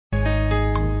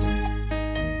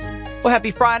Well,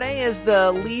 happy Friday as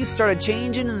the leaves started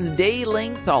changing in the day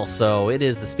length also. It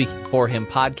is the Speaking For Him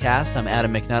podcast. I'm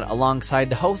Adam McNutt alongside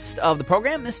the host of the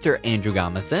program, Mr. Andrew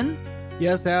Gomison.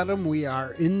 Yes, Adam, we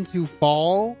are into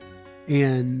fall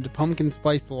and pumpkin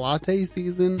spice latte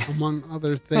season, among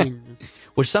other things.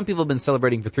 Which some people have been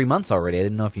celebrating for 3 months already. I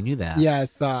didn't know if you knew that.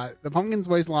 Yes, the pumpkin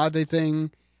spice latte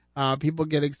thing, people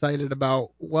get excited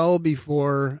about well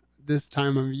before this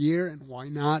time of year, and why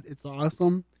not? It's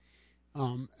awesome.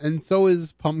 And so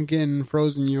is pumpkin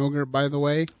frozen yogurt, by the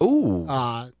way. Ooh.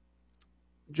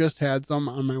 Just had some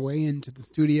on my way into the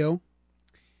studio.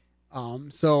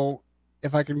 So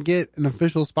if I can get an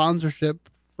official sponsorship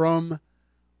from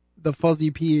the Fuzzy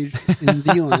Peach in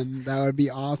Zealand, that would be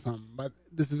awesome. But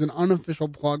this is an unofficial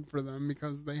plug for them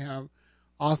because they have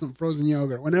awesome frozen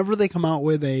yogurt. Whenever they come out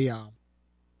with a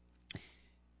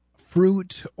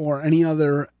fruit or any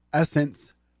other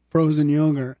essence frozen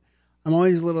yogurt, I'm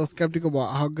always a little skeptical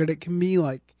about how good it can be.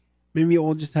 Like, maybe it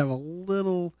will just have a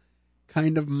little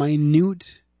kind of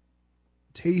minute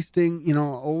tasting,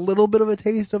 a little bit of a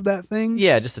taste of that thing.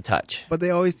 Yeah, just a touch. But they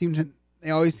always seem to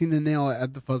nail it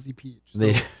at the Fuzzy Peach.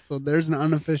 So there's an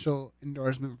unofficial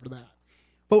endorsement for that.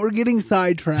 But we're getting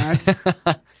sidetracked.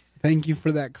 Thank you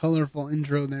for that colorful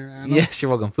intro there, Adam. Yes, you're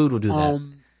welcome. Food will do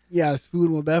that. Yes,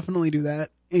 food will definitely do that.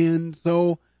 And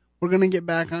so we're going to get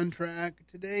back on track.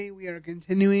 Today we are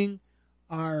continuing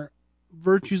our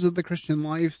Virtues of the Christian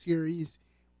Life series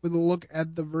with a look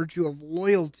at the virtue of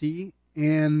loyalty.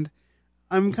 And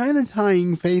I'm kind of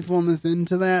tying faithfulness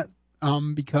into that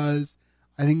because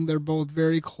I think they're both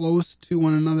very close to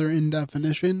one another in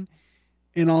definition.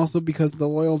 And also because the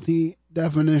loyalty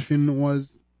definition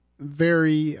was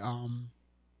very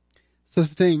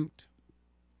succinct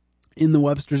in the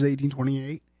Webster's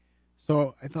 1828.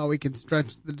 So I thought we could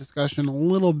stretch the discussion a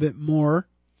little bit more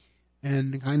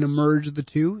and kind of merge the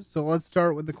two. So let's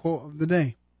start with the quote of the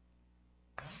day,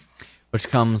 which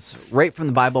comes right from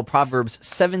the Bible, Proverbs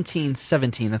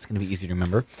 17:17. That's going to be easy to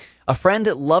remember. A friend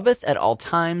loveth at all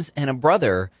times, and a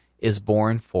brother is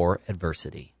born for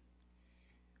adversity.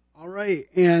 All right.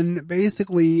 And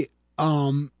basically,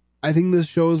 I think this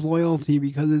shows loyalty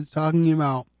because it's talking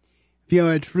about if you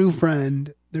have a true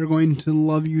friend, they're going to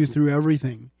love you through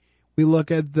everything. We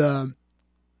look at the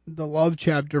love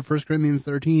chapter, 1 Corinthians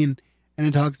 13, and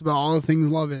it talks about all the things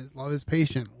love is. Love is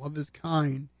patient. Love is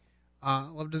kind.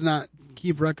 Love does not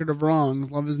keep record of wrongs.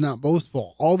 Love is not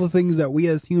boastful. All the things that we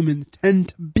as humans tend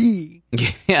to be,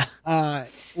 yeah.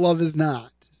 Love is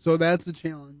not. So that's a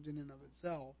challenge in and of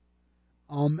itself.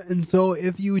 And so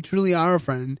if you truly are a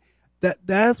friend,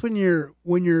 that's when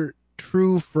your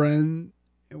true friend,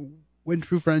 when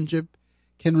true friendship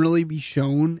can really be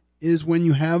shown is when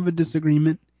you have a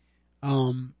disagreement.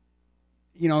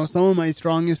 Some of my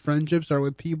strongest friendships are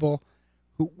with people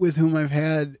with whom I've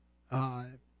had,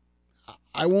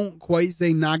 I won't quite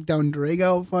say knockdown drag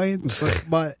out fights,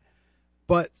 but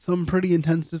some pretty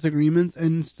intense disagreements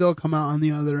and still come out on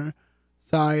the other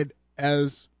side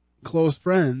as close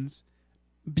friends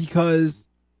because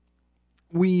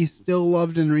we still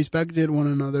loved and respected one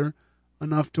another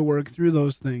enough to work through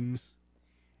those things.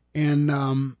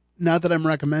 And, not that I'm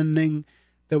recommending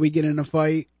that we get in a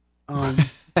fight,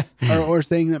 or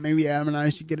saying that maybe Adam and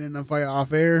I should get in a fight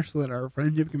off air so that our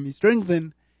friendship can be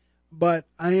strengthened. But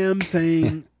I am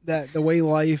saying that the way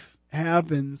life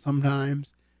happens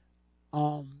sometimes,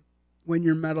 when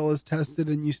your mettle is tested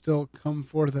and you still come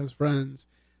forth as friends,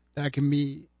 that can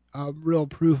be a real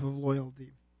proof of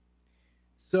loyalty.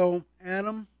 So,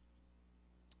 Adam,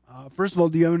 first of all,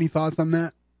 do you have any thoughts on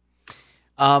that?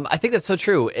 I think that's so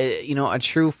true. A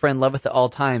true friend loveth at all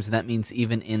times, and that means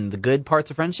even in the good parts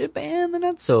of friendship and the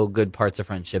not so good parts of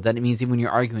friendship. That means even when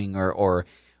you're arguing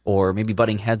or maybe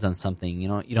butting heads on something, you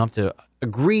don't have to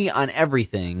agree on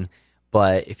everything,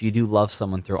 but if you do love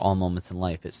someone through all moments in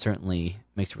life, it certainly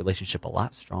makes a relationship a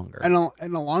lot stronger.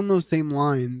 And along those same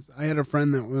lines, I had a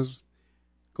friend that was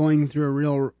going through a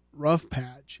real rough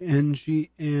patch, and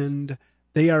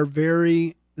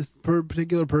this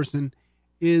particular person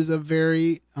is a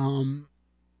very,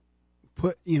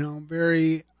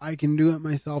 very I can do it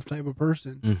myself type of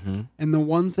person. Mm-hmm. And the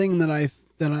one thing that I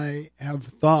have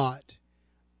thought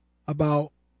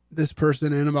about this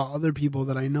person and about other people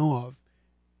that I know of,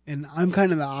 and I'm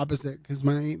kind of the opposite because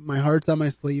my heart's on my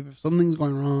sleeve. If something's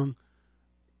going wrong,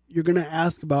 you're going to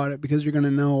ask about it because you're going to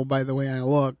know by the way I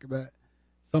look that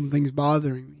something's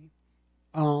bothering me.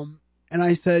 And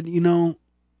I said,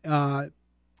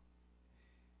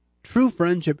 true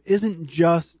friendship isn't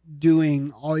just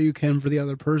doing all you can for the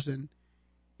other person.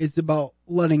 It's about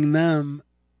letting them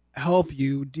help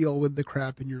you deal with the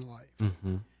crap in your life.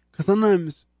 Mm-hmm. Because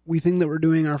sometimes we think that we're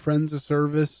doing our friends a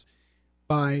service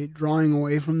by drawing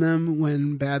away from them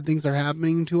when bad things are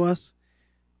happening to us.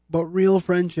 But real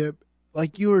friendship,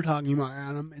 like you were talking about,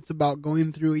 Adam, it's about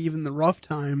going through even the rough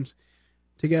times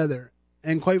together.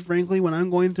 And quite frankly, when I'm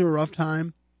going through a rough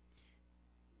time,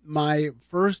 my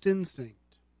first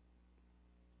instinct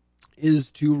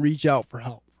is to reach out for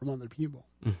help from other people.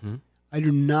 Mm-hmm. I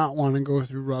do not want to go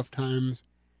through rough times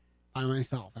by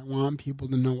myself. I want people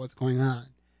to know what's going on.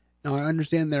 Now, I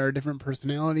understand there are different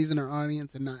personalities in our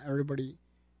audience, and not everybody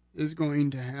is going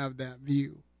to have that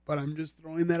view. But I'm just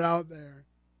throwing that out there,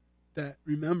 that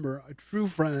remember, a true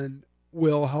friend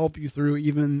will help you through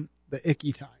even the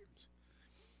icky times.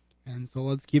 And so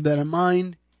let's keep that in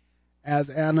mind, as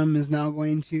Adam is now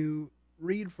going to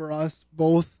read for us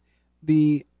both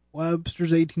the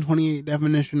Webster's 1828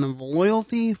 definition of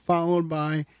loyalty, followed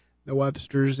by the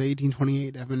Webster's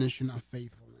 1828 definition of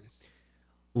faithfulness.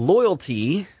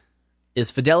 Loyalty is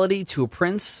fidelity to a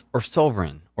prince or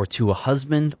sovereign, or to a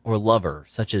husband or lover,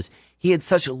 such as he had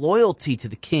such loyalty to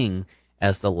the king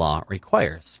as the law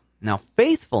requires. Now,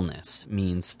 faithfulness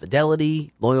means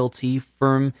fidelity, loyalty,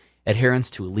 firm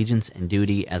adherence to allegiance and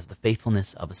duty as the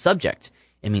faithfulness of a subject.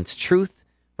 It means truth,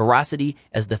 veracity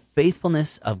as the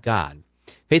faithfulness of God.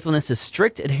 Faithfulness is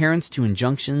strict adherence to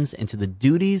injunctions and to the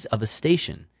duties of a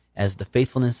station as the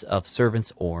faithfulness of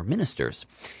servants or ministers.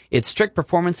 It's strict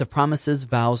performance of promises,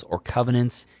 vows, or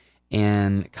covenants,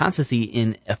 and constancy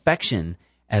in affection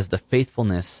as the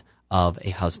faithfulness of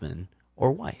a husband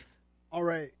or wife. All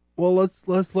right. Well,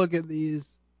 let's look at these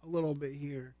a little bit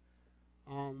here.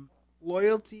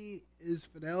 Loyalty is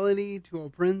fidelity to a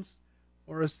prince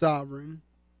or a sovereign.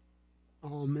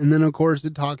 And then, of course,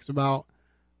 it talks about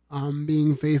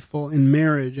being faithful in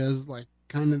marriage as like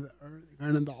kind of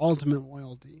the ultimate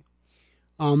loyalty.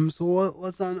 So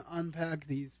let's unpack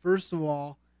these. First of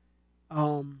all,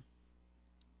 one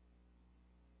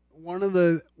of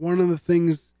the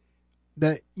things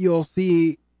that you'll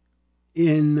see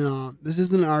in this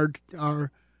isn't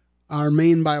our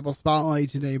main Bible spotlight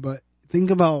today, but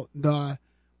think about the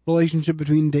relationship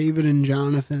between David and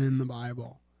Jonathan in the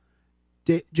Bible.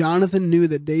 Jonathan knew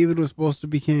that David was supposed to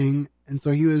be king, and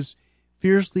so he was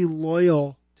fiercely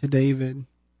loyal to David.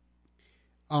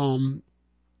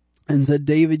 And said,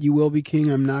 David, you will be king.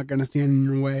 I'm not going to stand in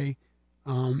your way.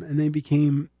 And they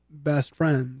became best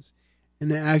friends.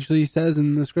 And it actually says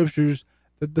in the scriptures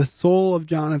that the soul of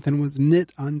Jonathan was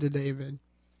knit unto David.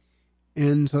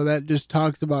 And so that just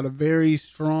talks about a very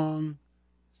strong,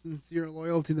 sincere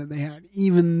loyalty that they had,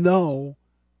 even though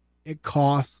it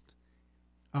cost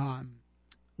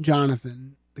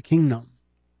Jonathan the kingdom.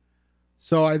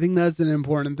 So I think that's an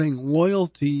important thing.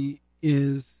 Loyalty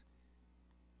is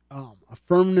a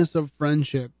firmness of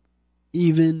friendship,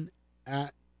 even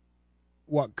at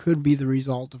what could be the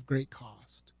result of great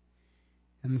cost.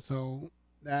 And so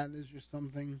that is just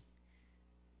something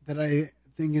that I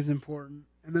think is important.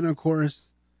 And then, of course,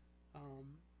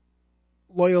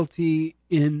 loyalty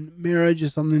in marriage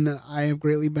is something that I have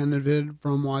greatly benefited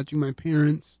from watching my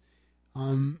parents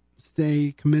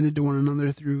stay committed to one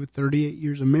another through 38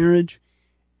 years of marriage.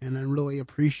 And I really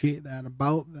appreciate that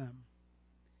about them.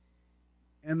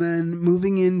 And then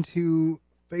moving into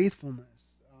faithfulness.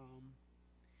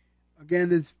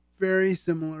 Again, it's very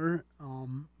similar,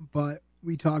 but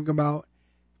we talk about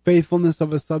faithfulness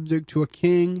of a subject to a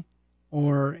king,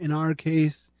 or in our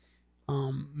case,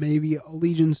 maybe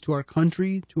allegiance to our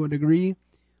country to a degree.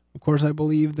 Of course, I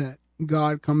believe that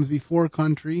God comes before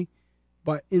country,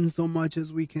 but in so much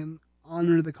as we can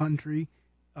honor the country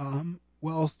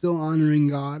while still honoring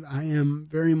God, I am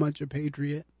very much a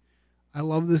patriot. I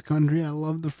love this country. I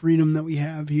love the freedom that we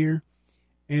have here,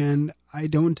 and I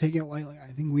don't take it lightly.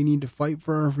 I think we need to fight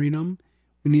for our freedom.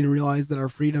 We need to realize that our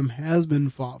freedom has been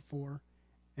fought for,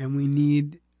 and we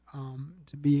need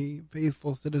to be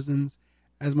faithful citizens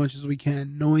as much as we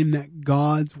can, knowing that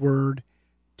God's word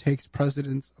takes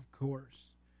precedence, of course.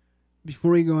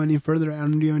 Before we go any further,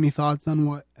 Adam, do you have any thoughts on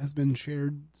what has been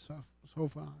shared so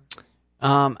far?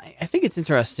 I think it's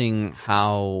interesting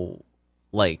how,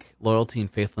 like, loyalty and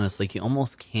faithfulness, like, you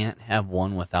almost can't have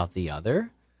one without the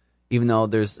other, even though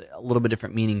there's a little bit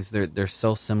different meanings. They're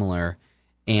so similar,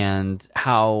 and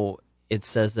how it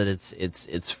says that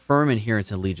it's firm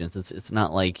adherence and allegiance. It's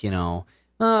not like,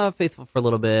 faithful for a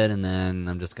little bit and then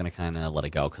I'm just gonna kind of let it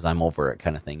go because I'm over it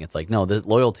kind of thing. It's like, no, the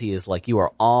loyalty is like you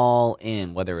are all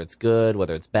in, whether it's good,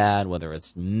 whether it's bad, whether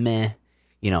it's meh.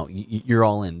 You're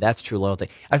all in. That's true loyalty.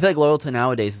 I feel like loyalty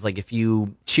nowadays is like if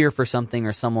you cheer for something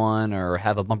or someone or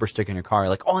have a bumper sticker in your car, you're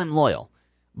like, oh, I'm loyal.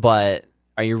 But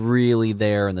are you really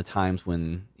there in the times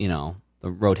when, the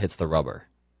road hits the rubber?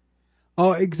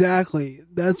 Oh, exactly.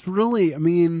 That's really,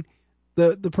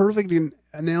 the perfect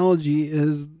analogy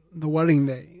is the wedding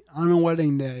day. On a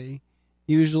wedding day,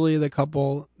 usually the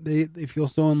couple, they feel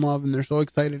so in love and they're so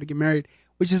excited to get married,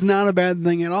 which is not a bad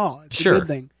thing at all. It's a good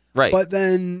thing. Right. But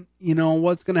then,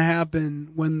 what's going to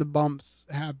happen when the bumps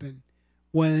happen?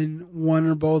 When one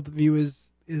or both of you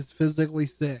is physically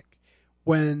sick?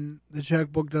 When the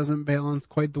checkbook doesn't balance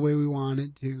quite the way we want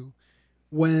it to?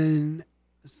 When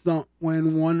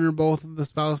one or both of the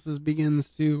spouses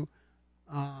begins to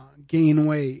gain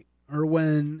weight? Or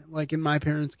when, like in my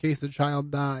parents' case, a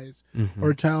child dies,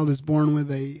 or a child is born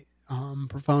with a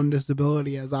profound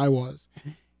disability, as I was.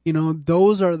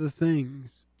 Those are the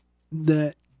things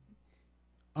that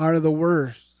are the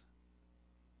worst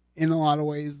in a lot of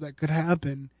ways that could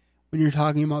happen when you're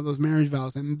talking about those marriage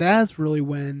vows. And that's really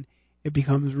when it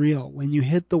becomes real. When you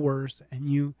hit the worst and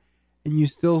you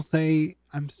still say,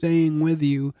 I'm staying with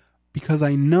you because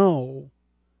I know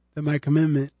that my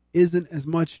commitment isn't as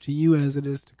much to you as it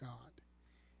is to God.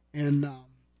 And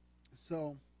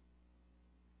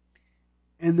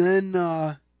then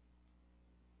the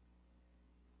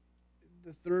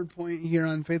third point here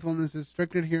on faithfulness is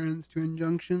strict adherence to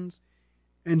injunctions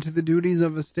and to the duties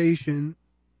of a station,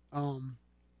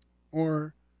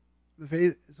 or the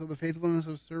faithfulness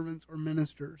of servants or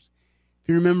ministers. If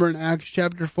you remember in Acts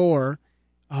chapter 4,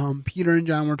 Peter and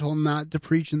John were told not to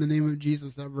preach in the name of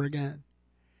Jesus ever again.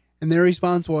 And their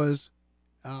response was,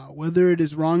 whether it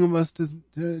is wrong of us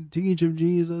to teach of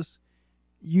Jesus,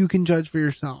 you can judge for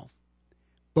yourself.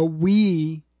 But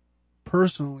we,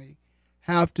 personally,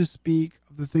 have to speak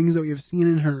of the things that we have seen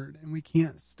and heard, and we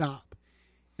can't stop.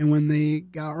 And when they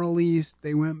got released,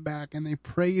 they went back and they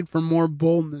prayed for more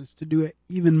boldness to do it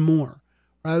even more,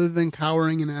 rather than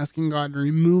cowering and asking God to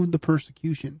remove the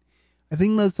persecution. I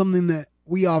think that's something that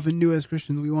we often do as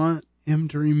Christians. We want Him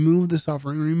to remove the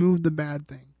suffering, remove the bad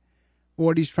thing. But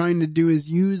what He's trying to do is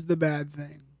use the bad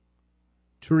thing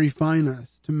to refine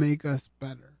us, to make us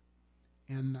better.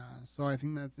 And so I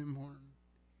think that's important.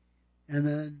 And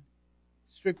then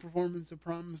strict performance of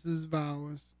promises,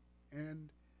 vows, and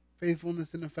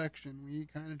faithfulness and affection. We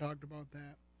kind of talked about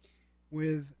that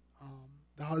with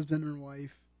the husband and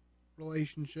wife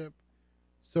relationship,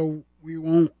 so we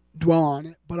won't dwell on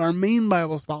it. But our main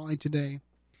Bible spotlight today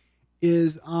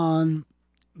is on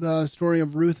the story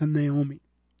of Ruth and Naomi.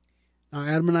 Now,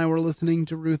 Adam and I were listening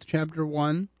to Ruth chapter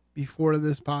 1 before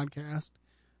this podcast,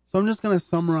 so I'm just going to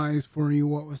summarize for you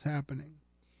what was happening.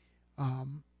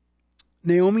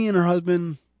 Naomi and her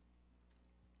husband,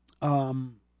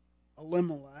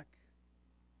 Elimelech,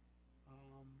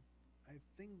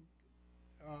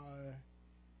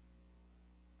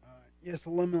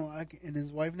 Elimelech and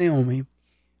his wife Naomi,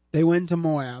 they went to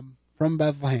Moab from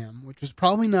Bethlehem, which was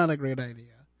probably not a great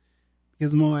idea,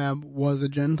 because Moab was a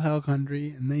Gentile country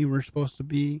and they were supposed to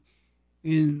be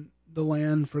in the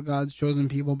land for God's chosen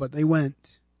people, but they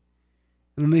went.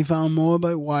 And then they found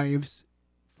Moabite wives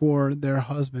for their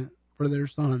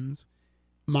sons,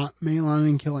 Mahlon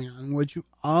and Chilion, which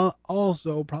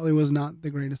also probably was not the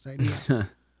greatest idea.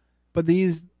 But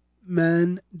these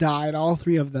men died, all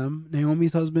three of them,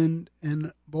 Naomi's husband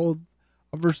and both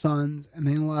of her sons, and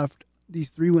they left these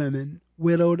three women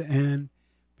widowed and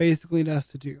basically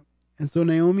destitute. And so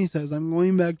Naomi says, I'm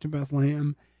going back to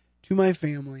Bethlehem to my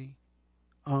family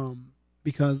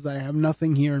because I have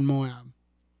nothing here in Moab.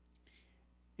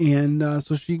 And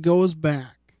so she goes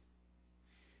back.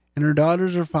 And her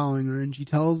daughters are following her, and she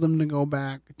tells them to go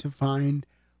back to find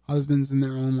husbands in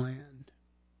their own land.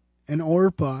 And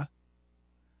Orpah,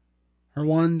 her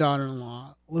one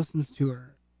daughter-in-law, listens to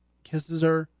her, kisses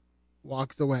her,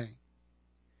 walks away.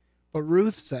 But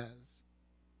Ruth says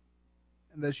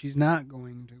that she's not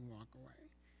going to walk away.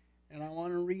 And I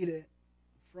want to read it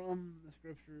from the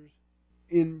scriptures.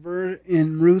 In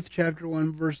Ruth chapter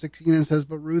 1, verse 16, it says,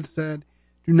 But Ruth said,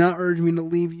 Do not urge me to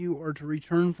leave you or to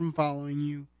return from following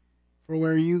you. For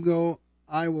where you go,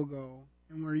 I will go,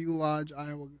 and where you lodge,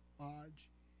 I will lodge.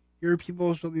 Your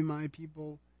people shall be my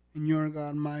people, and your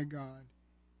God my God.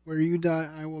 Where you die,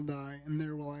 I will die, and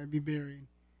there will I be buried.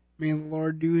 May the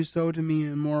Lord do so to me,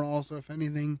 and more also, if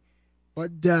anything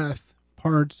but death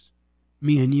parts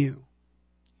me and you.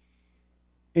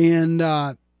 And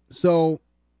so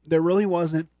there really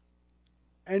wasn't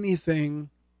anything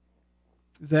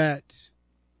that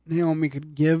Naomi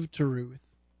could give to Ruth.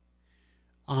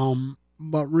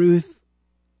 But Ruth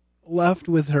left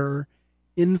with her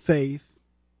in faith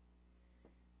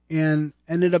and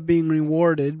ended up being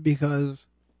rewarded because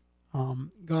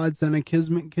God sent a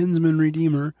kinsman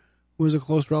redeemer who was a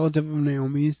close relative of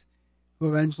Naomi's, who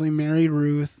eventually married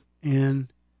Ruth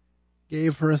and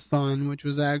gave her a son, which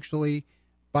was actually,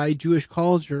 by Jewish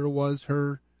culture, was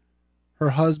her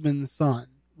husband's son,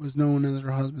 was known as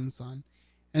her husband's son.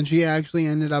 And she actually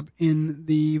ended up in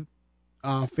the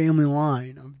family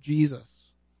line of Jesus.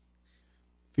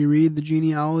 If you read the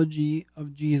genealogy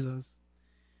of Jesus,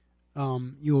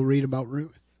 you will read about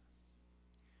Ruth.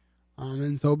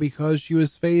 And so because she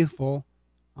was faithful,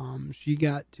 she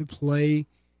got to play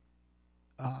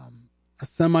a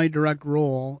semi-direct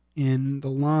role in the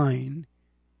line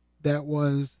that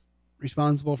was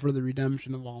responsible for the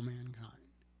redemption of all mankind.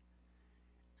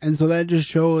 And so that just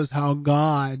shows how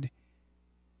God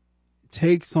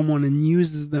takes someone and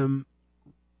uses them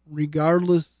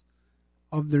regardless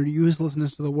of their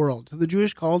uselessness to the world. To the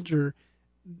Jewish culture,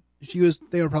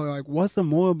 they were probably like, what's a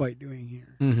Moabite doing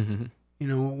here? Mm-hmm. You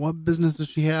know, what business does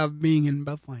she have being in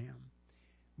Bethlehem?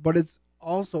 But it's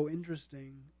also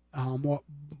interesting what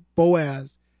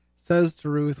Boaz says to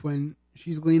Ruth when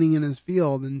she's gleaning in his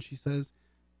field, and she says,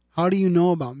 how do you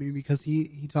know about me? Because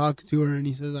he talks to her and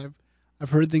he says, I've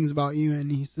heard things about you.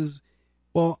 And he says,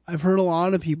 well, I've heard a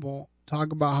lot of people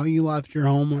talk about how you left your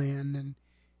homeland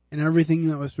and everything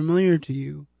that was familiar to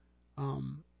you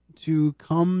to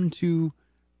come to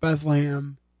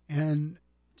Bethlehem and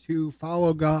to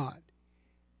follow God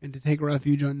and to take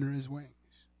refuge under his wings.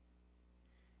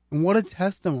 And what a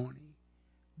testimony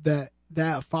that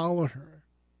followed her,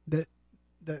 that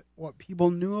what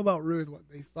people knew about Ruth, what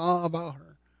they saw about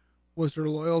her, was her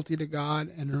loyalty to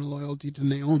God and her loyalty to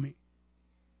Naomi.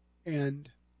 And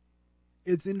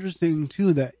it's interesting,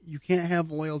 too, that you can't have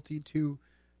loyalty to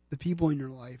the people in your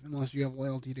life unless you have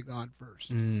loyalty to God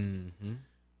first. Mm-hmm.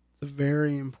 It's a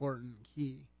very important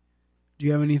key. Do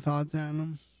you have any thoughts,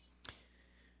 Adam?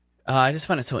 I just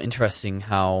find it so interesting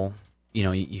how,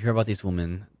 you hear about these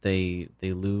women, they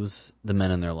lose the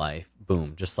men in their life,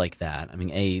 boom, just like that. I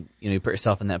mean, you put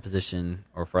yourself in that position,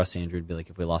 or for us, Andrew, it'd be like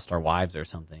if we lost our wives or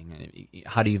something.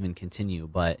 How do you even continue?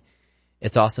 But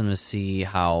it's awesome to see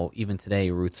how even today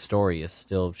Ruth's story is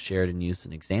still shared and used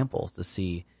in examples to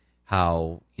see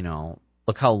how,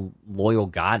 look how loyal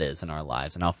God is in our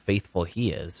lives and how faithful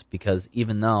he is. Because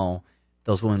even though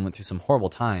those women went through some horrible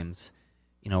times,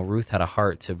 Ruth had a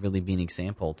heart to really be an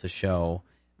example to show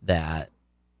that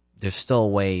there's still a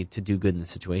way to do good in the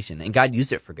situation. And God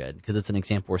used it for good because it's an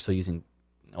example we're still using,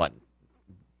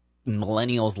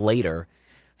 millennials later.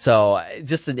 So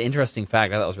just an interesting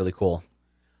fact. I thought it was really cool.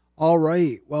 All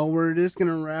right. Well, we're just going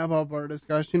to wrap up our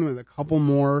discussion with a couple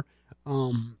more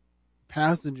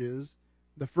passages.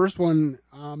 The first one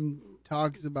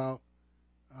talks about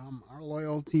our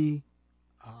loyalty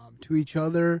to each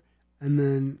other, and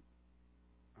then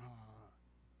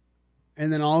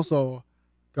also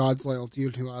God's loyalty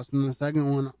to us. And the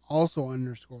second one also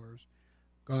underscores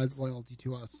God's loyalty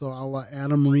to us. So I'll let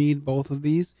Adam read both of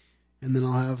these, and then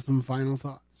I'll have some final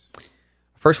thoughts.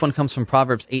 First one comes from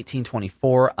Proverbs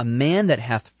 18:24. A man that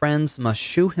hath friends must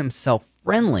shew himself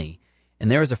friendly, and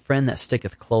there is a friend that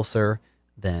sticketh closer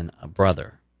than a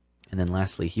brother. And then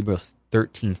lastly, Hebrews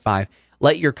 13:5.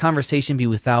 Let your conversation be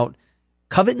without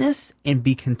covetousness, and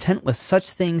be content with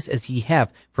such things as ye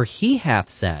have. For he hath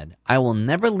said, I will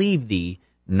never leave thee,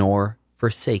 nor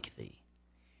forsake thee.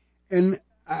 And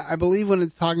I believe when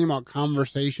it's talking about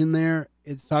conversation there,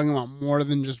 it's talking about more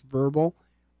than just verbal.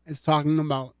 It's talking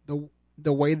about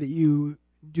the way that you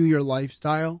do your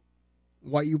lifestyle,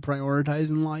 what you prioritize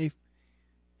in life,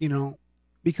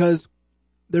 because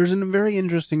there's a very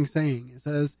interesting saying. It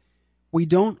says, we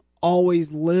don't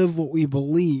always live what we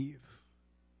believe.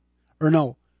 Or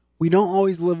no, we don't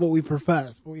always live what we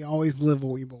profess, but we always live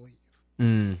what we believe.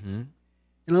 Mm-hmm.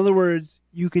 In other words,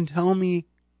 you can tell me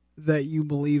that you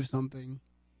believe something,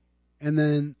 and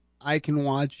then I can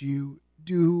watch you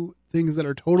do things that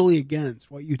are totally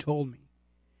against what you told me.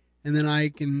 And then I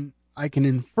can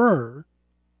infer,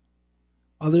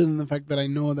 other than the fact that I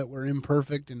know that we're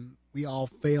imperfect and we all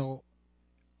fail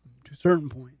to certain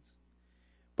points.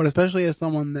 But especially as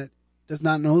someone that does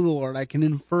not know the Lord, I can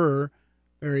infer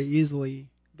very easily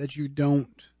that you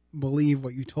don't believe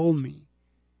what you told me.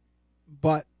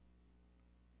 But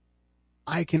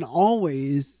I can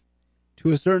always,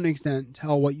 to a certain extent,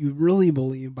 tell what you really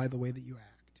believe by the way that you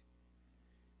act.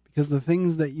 Because the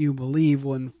things that you believe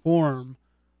will inform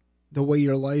the way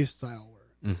your lifestyle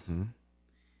works. Mm-hmm.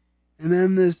 And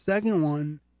then the second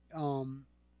one, and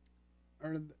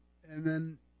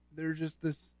then there's just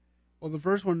this, well, the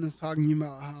first one is talking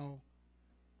about how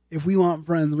if we want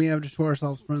friends, we have to show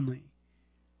ourselves friendly.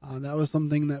 That was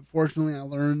something that fortunately I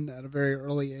learned at a very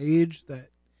early age, that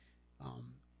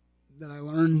I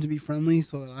learned to be friendly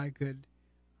so that I could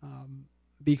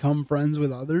become friends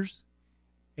with others.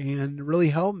 And it really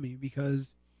helped me,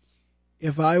 because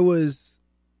if I was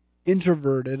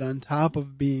introverted on top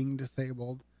of being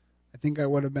disabled, I think I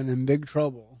would have been in big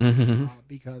trouble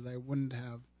because I wouldn't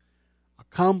have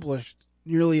accomplished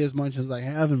nearly as much as I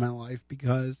have in my life,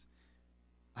 because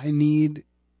I need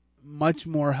much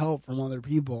more help from other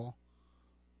people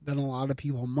than a lot of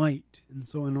people might. And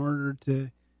so in order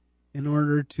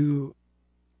to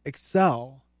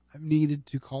excel, I've needed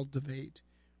to cultivate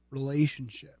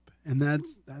relationship. And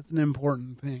that's an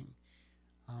important thing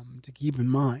to keep in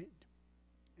mind.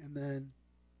 And then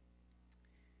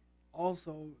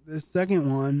also the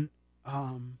second one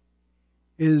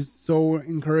is so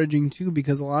encouraging too,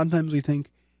 because a lot of times we think,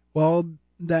 well,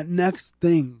 that next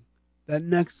thing, that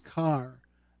next car,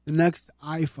 the next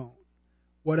iPhone,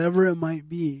 whatever it might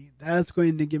be, that's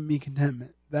going to give me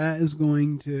contentment. That is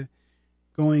going to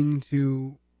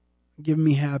give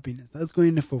me happiness. That's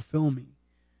going to fulfill me.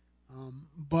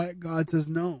 But God says,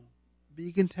 no,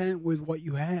 be content with what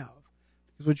you have,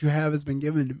 because what you have has been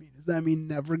given to me. Does that mean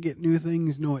never get new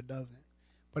things? No, it doesn't.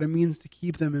 But it means to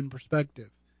keep them in perspective.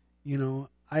 You know,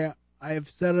 I have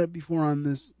said it before on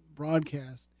this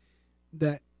broadcast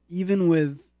that even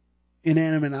with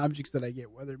inanimate objects that I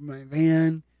get, whether it be my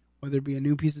van, whether it be a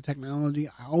new piece of technology,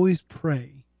 I always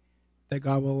pray that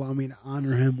God will allow me to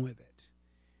honor him with it.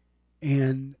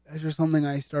 And that's just something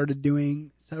I started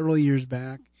doing several years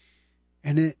back.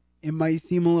 And it might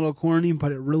seem a little corny,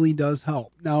 but it really does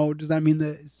help. Now, does that mean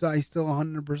that I still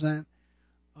 100%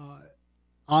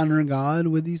 honor God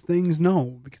with these things?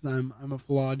 No, because I'm a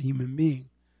flawed human being.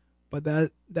 But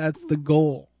that's the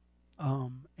goal.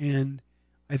 And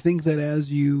I think that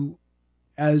as you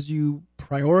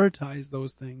prioritize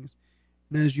those things,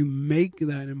 and as you make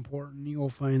that important, you'll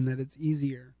find that it's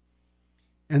easier.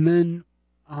 And then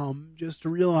just to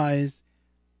realize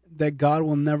that God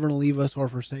will never leave us or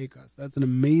forsake us. That's an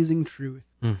amazing truth.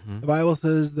 Mm-hmm. The Bible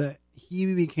says that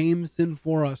he became sin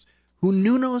for us, who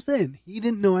knew no sin. He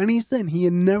didn't know any sin. He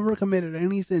had never committed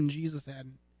any sin. Jesus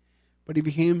hadn't. But he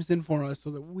became sin for us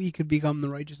so that we could become the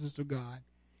righteousness of God.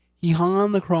 He hung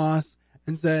on the cross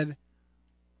and said,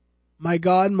 my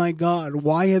God,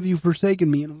 why have you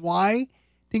forsaken me? And why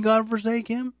did God forsake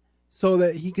him? So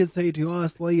that he could say to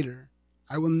us later,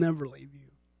 I will never leave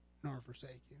you nor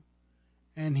forsake you.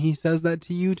 And he says that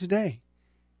to you today.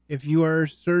 If you are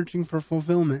searching for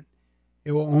fulfillment,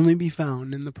 it will only be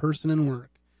found in the person and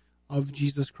work of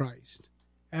Jesus Christ.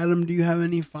 Adam, do you have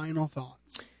any final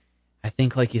thoughts? I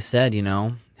think, like you said,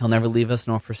 he'll never leave us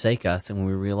nor forsake us. And when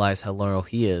we realize how loyal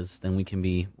he is, then we can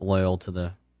be loyal to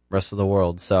the rest of the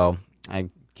world. So I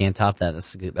can't top that.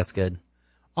 That's good.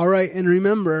 All right. And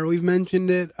remember, we've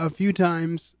mentioned it a few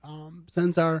times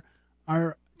since our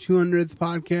 200th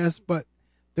podcast, but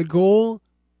the goal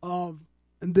of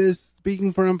this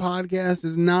Speaking for Him podcast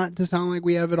is not to sound like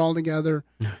we have it all together,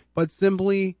 but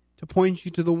simply to point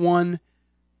you to the one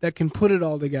that can put it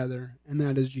all together, and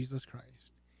that is Jesus Christ.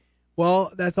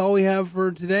 Well, that's all we have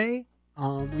for today.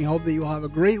 We hope that you will have a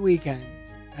great weekend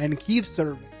and keep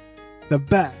serving the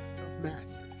best of masters.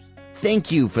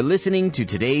 Thank you for listening to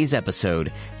today's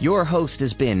episode. Your host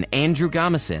has been Andrew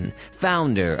Gomison,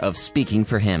 founder of Speaking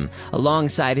for Him,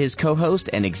 alongside his co-host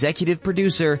and executive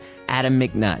producer, Adam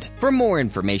McNutt. For more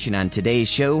information on today's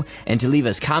show and to leave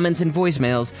us comments and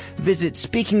voicemails, visit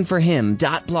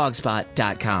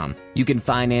speakingforhim.blogspot.com. You can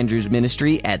find Andrew's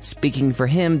ministry at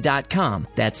speakingforhim.com.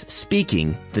 That's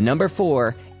speaking, the number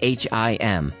 4,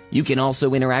 HIM. You can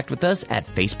also interact with us at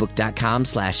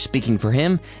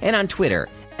facebook.com/speakingforhim and on Twitter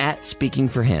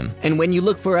 @SpeakingForHim. And when you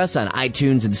look for us on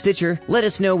iTunes and Stitcher, let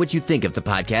us know what you think of the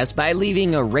podcast by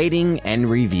leaving a rating and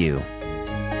review.